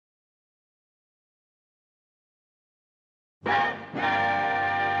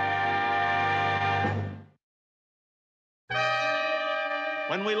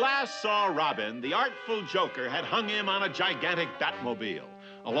When we last saw Robin, the artful Joker had hung him on a gigantic Batmobile,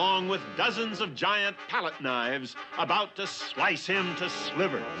 along with dozens of giant palette knives about to slice him to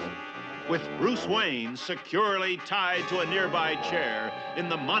slivers, with Bruce Wayne securely tied to a nearby chair in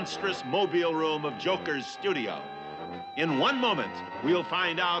the monstrous mobile room of Joker's studio. In one moment, we'll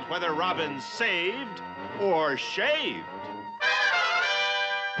find out whether Robin's saved or shaved.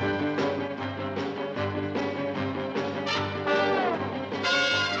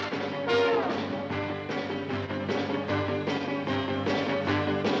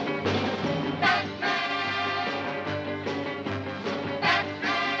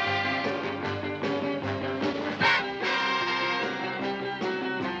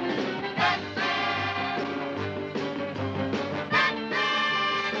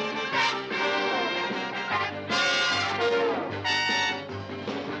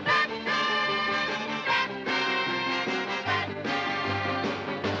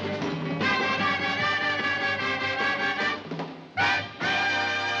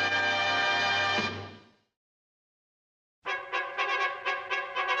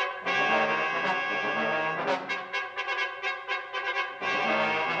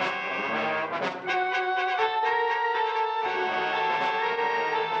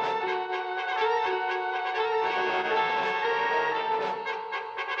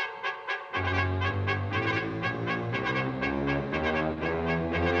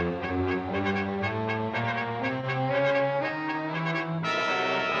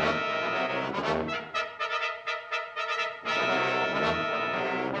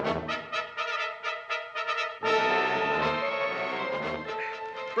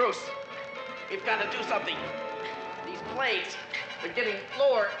 Bruce, we've got to do something. These blades, they're getting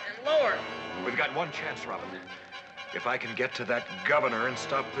lower and lower. We've got one chance, Robin. If I can get to that governor and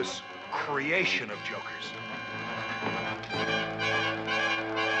stop this creation of Jokers.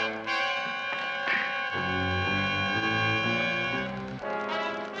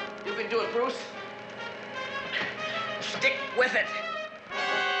 You can do it, Bruce. Stick with it.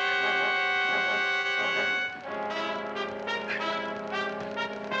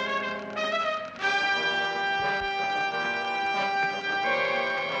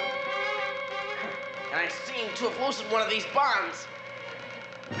 And I seem to have loosened one of these bonds.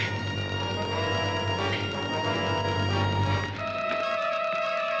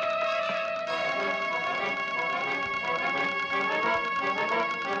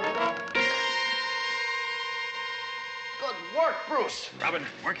 Good work, Bruce. Robin,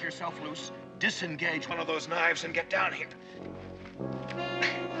 work yourself loose, disengage one of those knives, and get down here.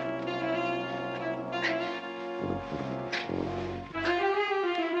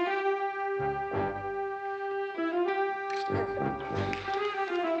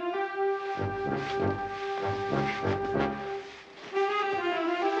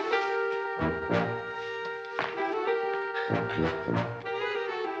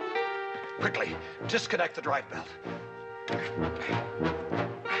 Quickly, disconnect the drive belt.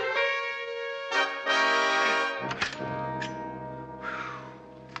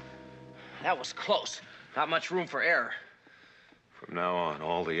 That was close. Not much room for error. From now on,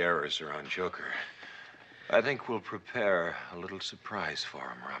 all the errors are on Joker. I think we'll prepare a little surprise for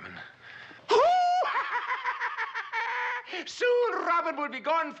him, Robin. Soon Robin will be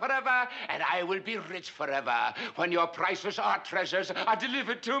gone forever, and I will be rich forever when your priceless art treasures are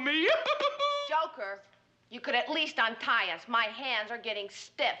delivered to me. Joker, you could at least untie us. My hands are getting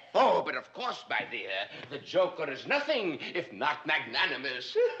stiff. Oh, but of course, my dear, the Joker is nothing if not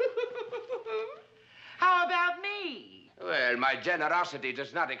magnanimous. How about me? Well, my generosity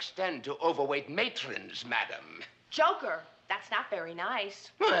does not extend to overweight matrons, madam. Joker, that's not very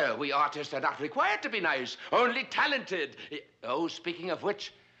nice. Well, we artists are not required to be nice, only talented. Oh, speaking of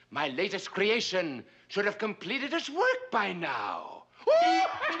which, my latest creation should have completed its work by now.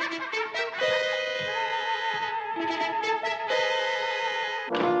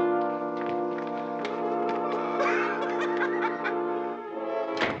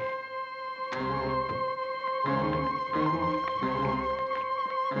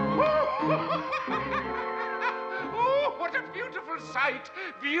 Oh, what a beautiful sight!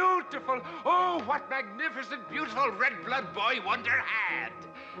 Beautiful! Oh, what magnificent, beautiful red blood boy Wonder had!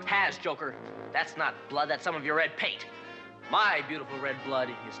 Has, Joker. That's not blood, that's some of your red paint. My beautiful red blood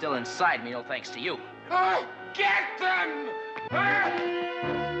is still inside me, no thanks to you. Oh, get them!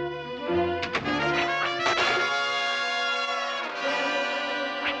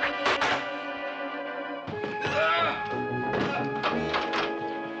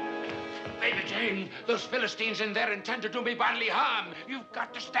 Baby Jane. Jane, those Philistines in there intend to do me bodily harm. You've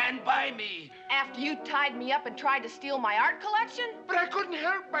got to stand by me. After you tied me up and tried to steal my art collection? But I couldn't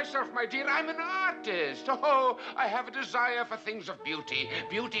help myself, my dear. I'm an artist. Oh, I have a desire for things of beauty.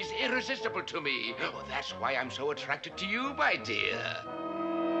 Beauty's irresistible to me. Oh, that's why I'm so attracted to you, my dear.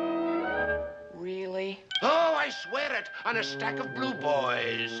 Really? Oh, I swear it, on a stack of blue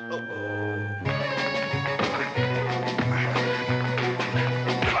boys.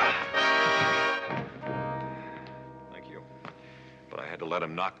 Thank you. But I had to let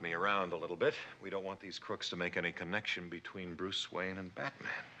him knock me around a little bit. We don't want these crooks to make any connection between Bruce Wayne and Batman.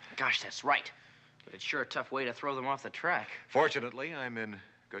 Gosh, that's right. But it's sure a tough way to throw them off the track. Fortunately, I'm in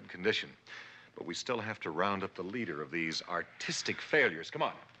good condition. But we still have to round up the leader of these artistic failures. Come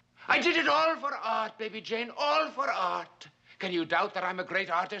on. I did it all for art, Baby Jane, all for art. Can you doubt that I'm a great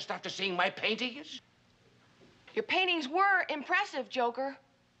artist after seeing my paintings? Your paintings were impressive, Joker.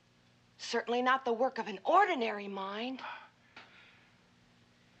 Certainly not the work of an ordinary mind.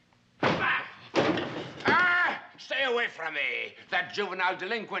 Stay away from me. That juvenile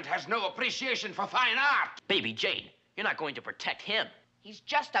delinquent has no appreciation for fine art. Baby Jane, you're not going to protect him. He's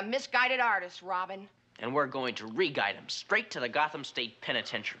just a misguided artist, Robin. And we're going to re-guide him straight to the Gotham State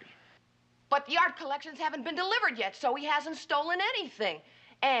Penitentiary. But the art collections haven't been delivered yet, so he hasn't stolen anything.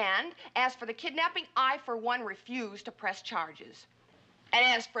 And as for the kidnapping, I, for one, refuse to press charges. And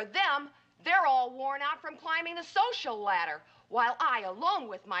as for them, they're all worn out from climbing the social ladder, while I, alone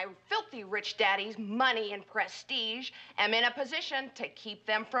with my filthy rich daddy's money and prestige, am in a position to keep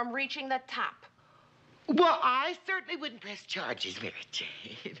them from reaching the top. Well, I certainly wouldn't press charges, Mary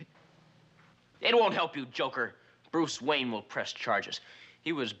Jane. It won't help you, Joker. Bruce Wayne will press charges.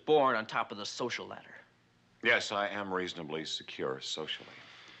 He was born on top of the social ladder. Yes, I am reasonably secure socially.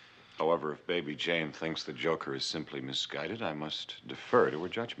 However, if Baby Jane thinks the Joker is simply misguided, I must defer to her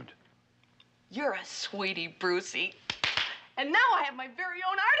judgment. You're a sweetie, Brucey. And now I have my very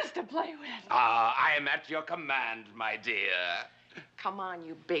own artist to play with. I am at your command, my dear. Come on,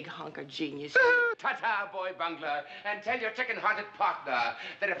 you big hunk of genius. Ta-ta, boy bungler, and tell your chicken-hearted partner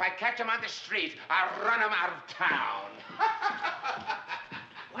that if I catch him on the street, I'll run him out of town.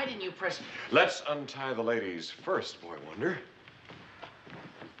 Why didn't you press... Let's untie the ladies first, Boy Wonder.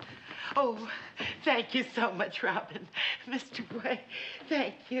 Oh, thank you so much, Robin. Mr. Boy,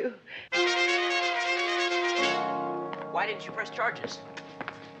 thank you. Why didn't you press charges?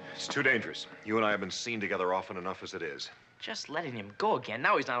 It's too dangerous. You and I have been seen together often enough as it is. Just letting him go again.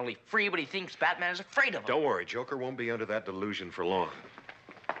 Now he's not only free, but he thinks Batman is afraid of him. Don't worry, Joker won't be under that delusion for long.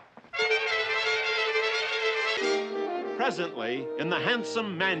 Presently, in the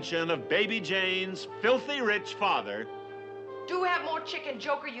handsome mansion of Baby Jane's filthy rich father, Do have more chicken,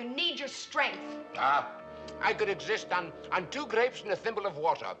 Joker. You need your strength. I could exist on 2 grapes and a thimble of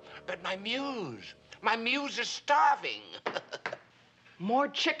water, but my muse is starving. More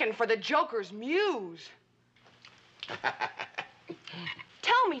chicken for the Joker's muse.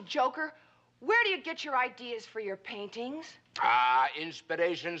 Tell me, Joker, where do you get your ideas for your paintings?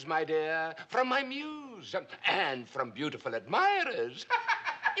 Inspirations, my dear, from my muse and from beautiful admirers.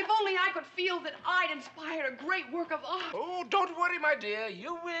 If only I could feel that I'd inspired a great work of art. Oh, don't worry, my dear.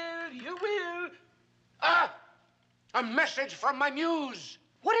 You will. A message from my muse.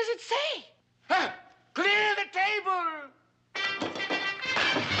 What does it say? Clear the table.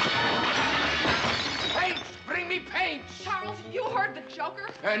 Paints, bring me paints. Charles, you heard the Joker?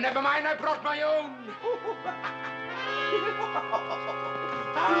 Never mind, I brought my own.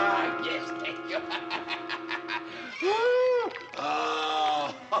 Yes, thank you.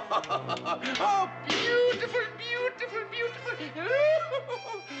 Oh, beautiful.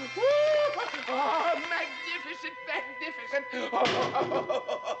 Oh, magnificent. Magnificent. Look at that.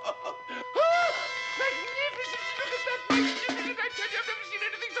 Magnificent. I tell you, I've never seen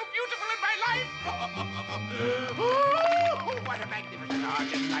anything so beautiful in my life. Oh, what a magnificent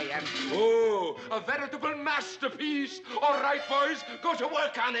artist I am. Oh, a veritable masterpiece. All right, boys, go to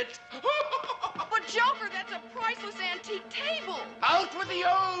work on it. But, Joker, that's a priceless antique table. Out with the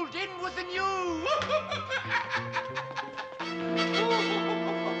old, in with the new.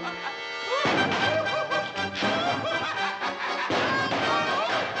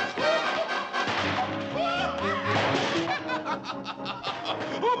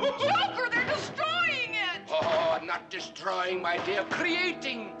 Joker, they're destroying it. Oh, not destroying, my dear,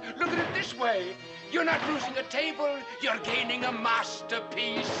 creating. Look at it this way. You're not losing a table, you're gaining a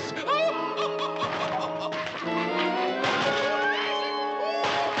masterpiece.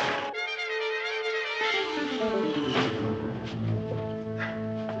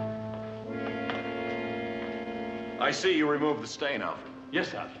 I see you removed the stain, Alfred.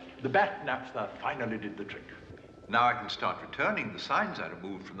 Yes, Alfred. The bat naphtha finally did the trick. Now I can start returning the signs I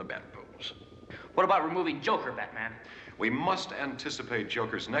removed from the bat poles. What about removing Joker, Batman? We must anticipate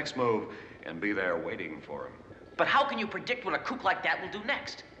Joker's next move and be there waiting for him. But how can you predict what a kook like that will do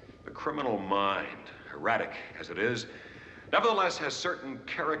next? The criminal mind, erratic as it is, nevertheless has certain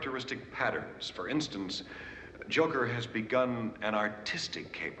characteristic patterns. For instance, Joker has begun an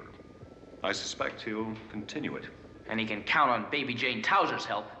artistic caper. I suspect he'll continue it. And he can count on Baby Jane Towser's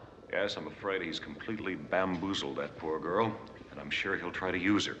help. Yes, I'm afraid he's completely bamboozled that poor girl, and I'm sure he'll try to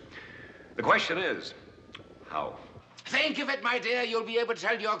use her. The question is, how? Think of it, my dear. You'll be able to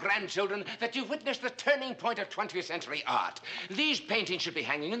tell your grandchildren that you've witnessed the turning point of 20th century art. These paintings should be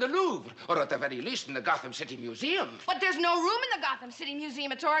hanging in the Louvre, or at the very least in the Gotham City Museum. But there's no room in the Gotham City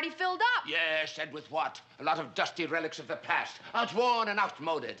Museum. It's already filled up. Yes, and with what? A lot of dusty relics of the past, outworn and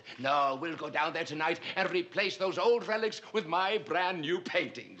outmoded. No, we'll go down there tonight and replace those old relics with my brand new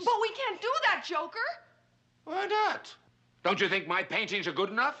paintings. But we can't do that, Joker. Why not? Don't you think my paintings are good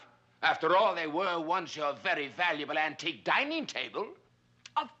enough? After all, they were once your very valuable antique dining table.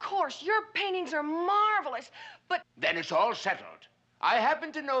 Of course, your paintings are marvelous, but... Then it's all settled. I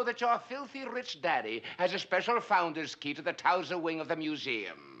happen to know that your filthy rich daddy has a special founder's key to the Towser wing of the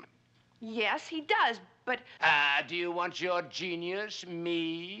museum. Yes, he does, but... Do you want your genius,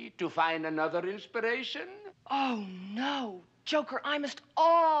 me, to find another inspiration? Oh, no. Joker, I must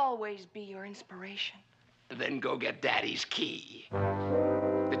always be your inspiration. Then go get Daddy's key.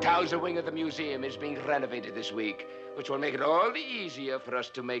 The Towser wing of the museum is being renovated this week, which will make it all the easier for us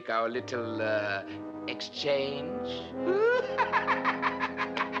to make our little, exchange.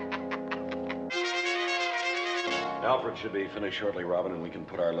 Alfred should be finished shortly, Robin, and we can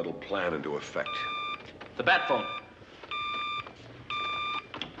put our little plan into effect. The bat phone.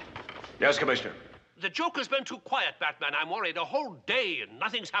 Yes, Commissioner. The Joker's been too quiet, Batman. I'm worried. A whole day and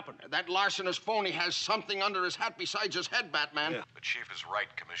nothing's happened. That larcenous phony has something under his hat besides his head, Batman. Yeah. The chief is right,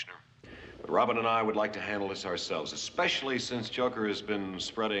 Commissioner. But Robin and I would like to handle this ourselves, especially since Joker has been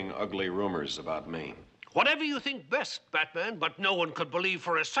spreading ugly rumors about me. Whatever you think best, Batman, but no one could believe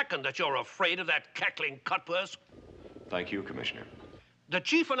for a second that you're afraid of that cackling cutpurse. Thank you, Commissioner. The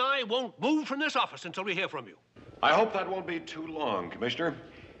chief and I won't move from this office until we hear from you. I hope that won't be too long, Commissioner.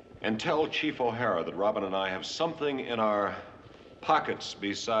 And tell Chief O'Hara that Robin and I have something in our pockets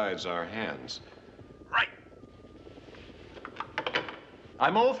besides our hands. Right.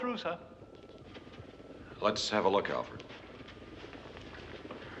 I'm all through, sir. Let's have a look, Alfred.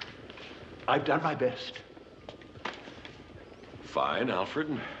 I've done my best. Fine,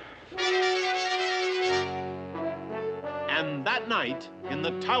 Alfred. And that night, in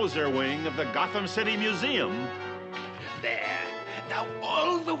the Towser wing of the Gotham City Museum... There. Now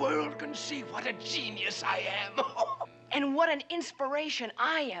all the world can see what a genius I am. And what an inspiration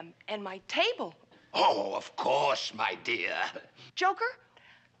I am, and my table. Oh, of course, my dear. Joker,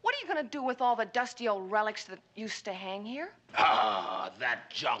 what are you going to do with all the dusty old relics that used to hang here? Ah, that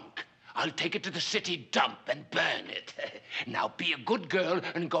junk. I'll take it to the city dump and burn it. Now be a good girl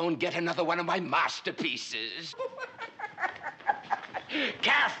and go and get another one of my masterpieces.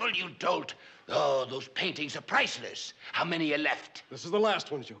 Careful, you dolt. Oh, those paintings are priceless. How many are left? This is the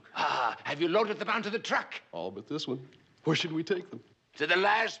last one, Joker. Have you loaded them onto the truck? All but this one. Where should we take them? To the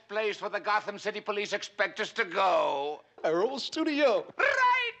last place where the Gotham City Police expect us to go. Our old studio.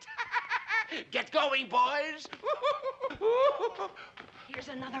 Right! Get going, boys. Here's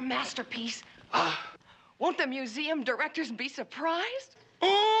another masterpiece. Won't the museum directors be surprised?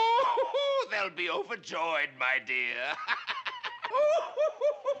 Oh, they'll be overjoyed, my dear.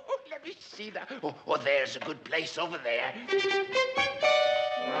 Let me see that. Oh, there's a good place over there.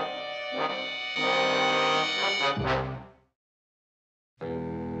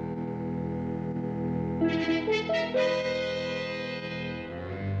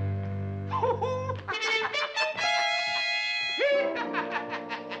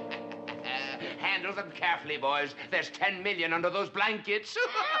 Handle them carefully, boys. There's 10 million under those blankets.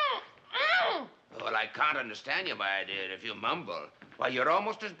 Well, I can't understand you, my dear, if you mumble. Why, you're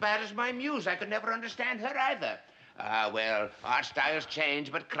almost as bad as my muse. I could never understand her either. Well, art styles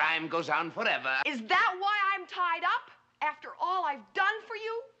change, but crime goes on forever. Is that why I'm tied up? After all I've done for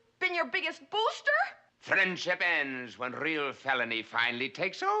you? Been your biggest booster? Friendship ends when real felony finally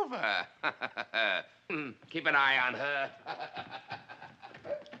takes over. Keep an eye on her.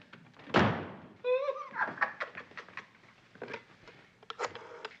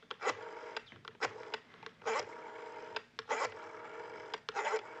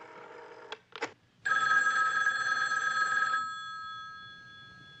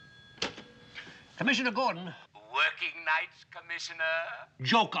 Commissioner Gordon. Working working nights, Commissioner.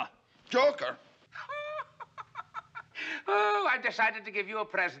 Joker. Joker? Oh, I've decided to give you a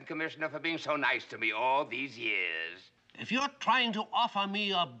present, Commissioner, for being so nice to me all these years. If you're trying to offer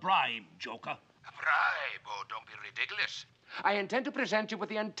me a bribe, Joker. A bribe? Oh, don't be ridiculous. I intend to present you with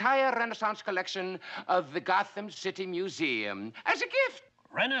the entire Renaissance collection of the Gotham City Museum as a gift.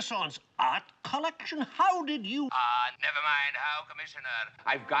 Renaissance art collection? How did you... Never mind how, Commissioner.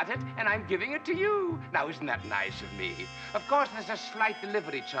 I've got it, and I'm giving it to you. Now, isn't that nice of me? Of course, there's a slight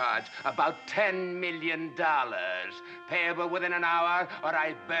delivery charge, about $10 million, payable within an hour, or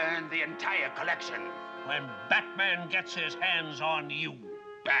I burn the entire collection. When Batman gets his hands on you.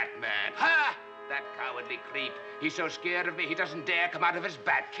 Batman? Ha! That cowardly creep. He's so scared of me, he doesn't dare come out of his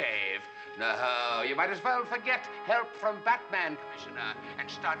Batcave. No, you might as well forget help from Batman, Commissioner,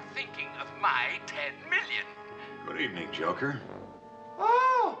 and start thinking of my $10 million. Good evening, Joker.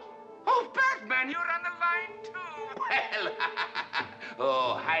 Oh, Batman, you're on the line, too.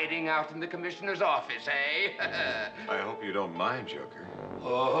 Well, hiding out in the Commissioner's office, eh? I hope you don't mind, Joker.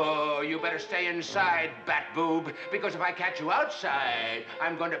 Oh, you better stay inside, Bat-boob, because if I catch you outside,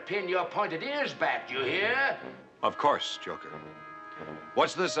 I'm going to pin your pointed ears back, you hear? Of course, Joker.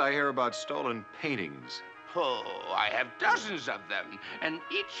 What's this I hear about stolen paintings? Oh, I have dozens of them, and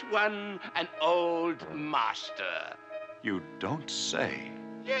each one an old master. You don't say.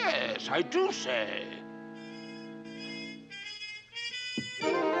 Yes, I do say.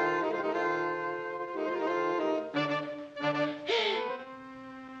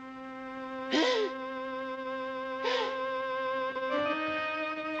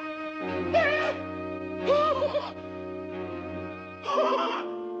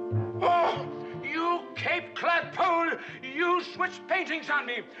 You switched paintings on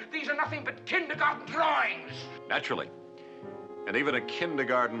me. These are nothing but kindergarten drawings. Naturally. And even a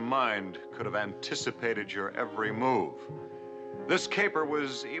kindergarten mind could have anticipated your every move. This caper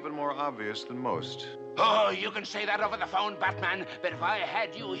was even more obvious than most. Oh, you can say that over the phone, Batman, but if I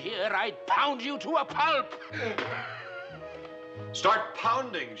had you here, I'd pound you to a pulp. Start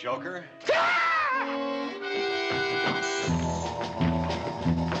pounding, Joker.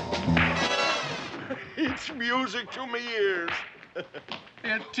 It's music to me ears.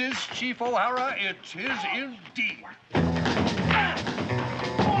 It is, Chief O'Hara. It is indeed.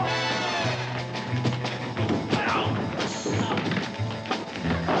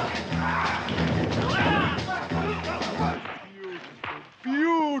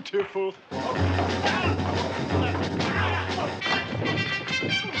 Beautiful.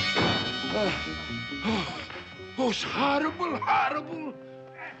 Oh, it's horrible, horrible.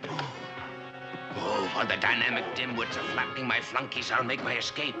 Oh, while the dynamic dimwits are flapping my flunkies, I'll make my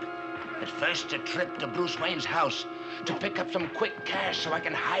escape. But first, a trip to Bruce Wayne's house to pick up some quick cash so I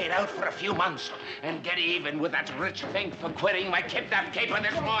can hide out for a few months and get even with that rich fink for quitting my kidnapped caper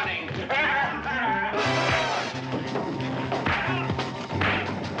this morning.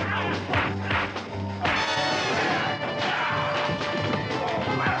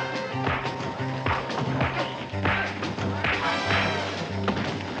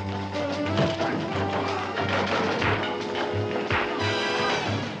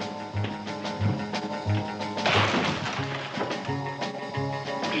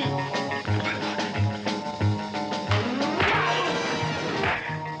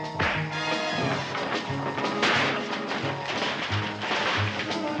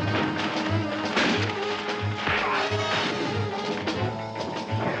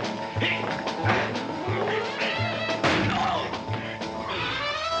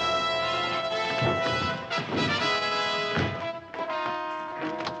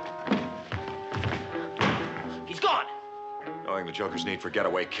 The Joker's need for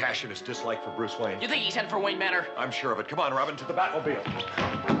getaway cash and his dislike for Bruce Wayne. You think he's headed for Wayne Manor? I'm sure of it. Come on, Robin, to the Batmobile.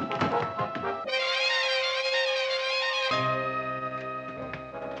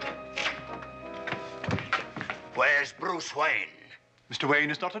 Where's Bruce Wayne? Mr. Wayne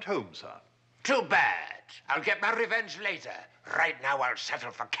is not at home, sir. Too bad. I'll get my revenge later. Right now, I'll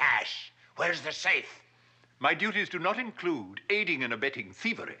settle for cash. Where's the safe? My duties do not include aiding and abetting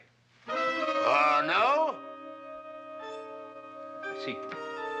thievery. Oh, no? See.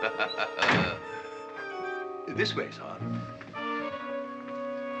 This way, sir.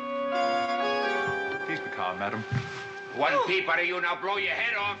 Please be calm, madam. One peep out of you, now blow your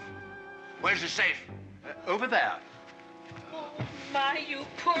head off. Where's the safe? Over there. Oh, my, you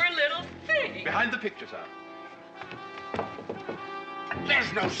poor little thing. Behind the picture, sir.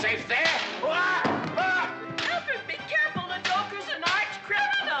 There's no safe there. Alfred, be careful. The Joker's an arch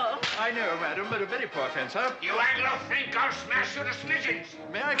criminal. I I know, madam, but a very poor fencer. You Anglo think I'll smash you to smiggins?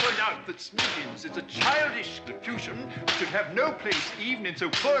 May I point out that smiggins is a childish locution which should have no place even in so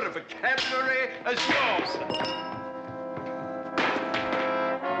poor a vocabulary as yours, sir.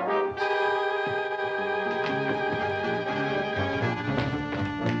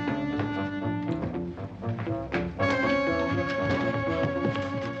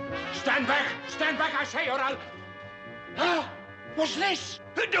 Stand back, I say, or I'll... Ah, what's this?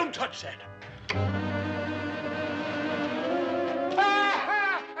 Don't touch that.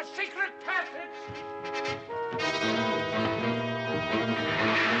 Ah, a secret passage!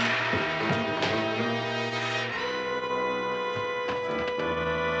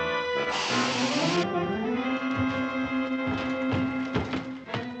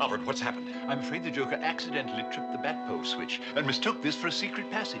 Alfred, what's happened? I'm afraid the Joker accidentally tripped the bat-pole switch and mistook this for a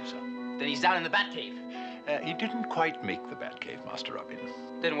secret passage, sir. Then he's down in the Batcave. He didn't quite make the Batcave, Master Robin.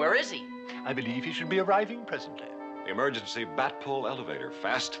 Then where is he? I believe he should be arriving presently. The emergency bat-pole elevator.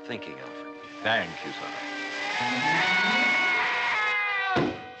 Fast thinking, Alfred. Thank you, sir.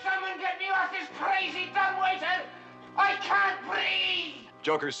 Someone get me off this crazy dumbwaiter! I can't breathe!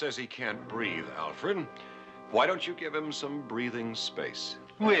 Joker says he can't breathe, Alfred. Why don't you give him some breathing space?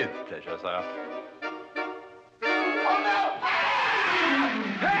 With pleasure, sir. Oh, no!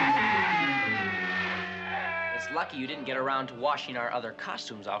 It's lucky you didn't get around to washing our other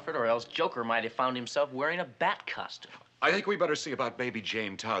costumes, Alfred, or else Joker might have found himself wearing a bat costume. I think we better see about baby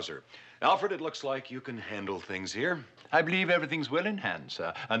Jane Towser. Alfred, it looks like you can handle things here. I believe everything's well in hand,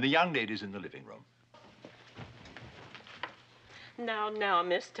 sir, and the young lady's in the living room. Now,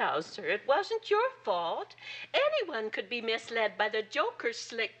 Miss Towser, it wasn't your fault. Anyone could be misled by the Joker's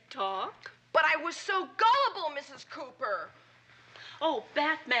slick talk. But I was so gullible, Mrs. Cooper. Oh,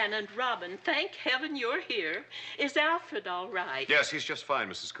 Batman and Robin, thank heaven you're here. Is Alfred all right? Yes, he's just fine,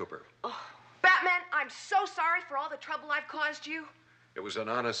 Mrs. Cooper. Batman, I'm so sorry for all the trouble I've caused you. It was an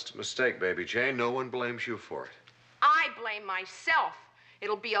honest mistake, baby Jane. No one blames you for it. I blame myself.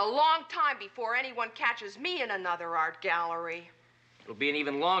 It'll be a long time before anyone catches me in another art gallery. It'll be an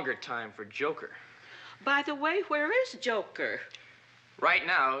even longer time for Joker. By the way, where is Joker? Right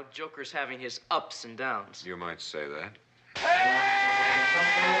now, Joker's having his ups and downs. You might say that.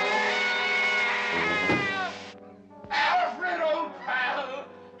 Alfred, old pal,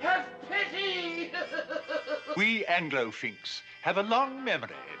 have pity! We Anglo-Finks have a long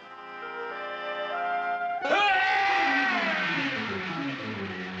memory.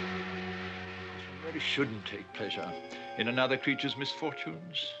 Really shouldn't take pleasure in another creature's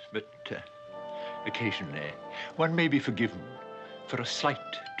misfortunes, but occasionally one may be forgiven for a slight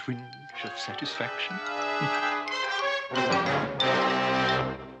twinge of satisfaction. Of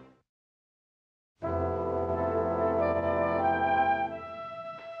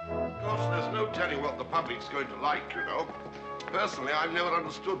course, there's no telling what the public's going to like, you know. Personally, I've never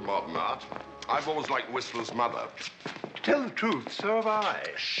understood modern art. I've always liked Whistler's mother. To tell the truth, so have I.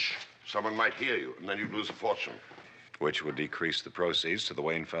 Shh. Someone might hear you, and then you'd lose a fortune. Which would decrease the proceeds to the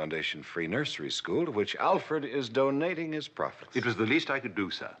Wayne Foundation Free Nursery School, to which Alfred is donating his profits. It was the least I could do,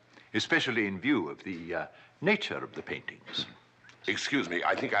 sir, especially in view of the nature of the paintings. Excuse me,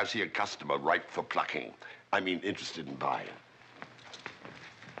 I think I see a customer ripe for plucking. I mean, interested in buying.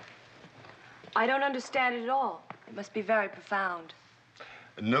 I don't understand it at all. It must be very profound.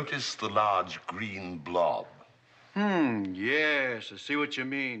 Notice the large green blob. Yes, I see what you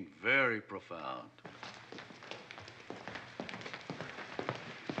mean. Very profound.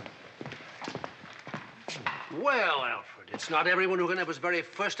 Well, Alfred, it's not everyone who can have his very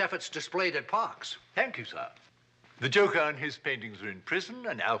first efforts displayed at Parks. Thank you, sir. The Joker and his paintings are in prison,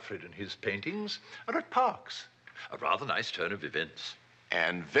 and Alfred and his paintings are at Parks. A rather nice turn of events.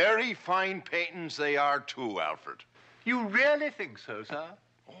 And very fine paintings they are, too, Alfred. You really think so, sir?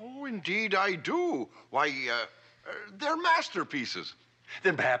 Oh, indeed I do. Why, they're masterpieces.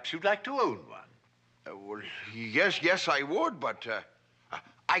 Then perhaps you'd like to own one. Well, yes, I would, but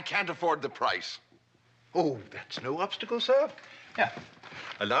I can't afford the price. Oh, that's no obstacle, sir. Yeah.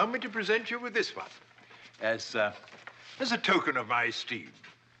 Allow me to present you with this one as a token of my esteem.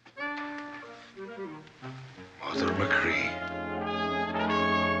 Mother McCree.